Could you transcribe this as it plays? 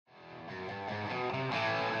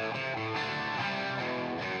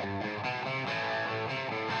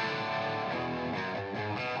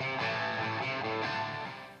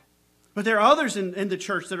But there are others in the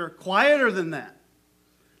church that are quieter than that.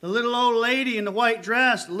 The little old lady in the white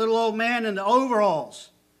dress, the little old man in the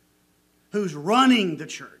overalls, who's running the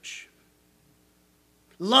church.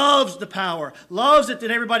 Loves the power. Loves it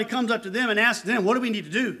that everybody comes up to them and asks them, what do we need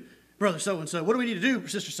to do, brother so-and-so? What do we need to do,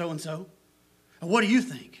 sister so-and-so? And what do you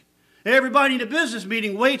think? Everybody in a business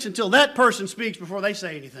meeting waits until that person speaks before they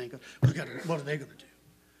say anything. What are they going to do?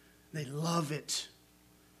 They love it.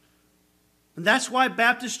 And that's why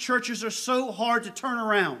Baptist churches are so hard to turn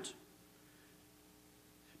around.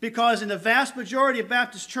 Because in the vast majority of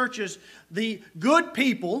Baptist churches, the good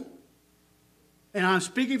people, and I'm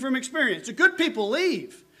speaking from experience, the good people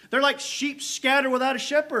leave. They're like sheep scattered without a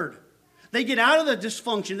shepherd. They get out of the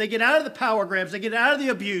dysfunction. They get out of the power grabs. They get out of the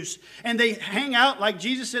abuse. And they hang out, like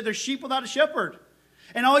Jesus said, they're sheep without a shepherd.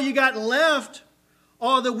 And all you got left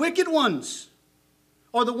are the wicked ones,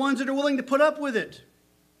 or the ones that are willing to put up with it.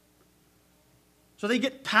 So they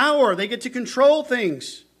get power. They get to control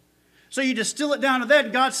things. So you distill it down to that,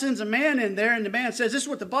 and God sends a man in there, and the man says, this is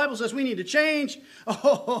what the Bible says we need to change.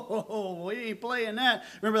 Oh, we ain't playing that.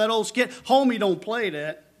 Remember that old skit? Homie, don't play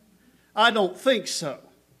that. I don't think so.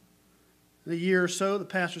 In a year or so, the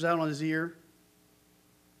pastor's out on his ear.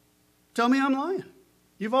 Tell me I'm lying.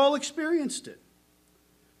 You've all experienced it.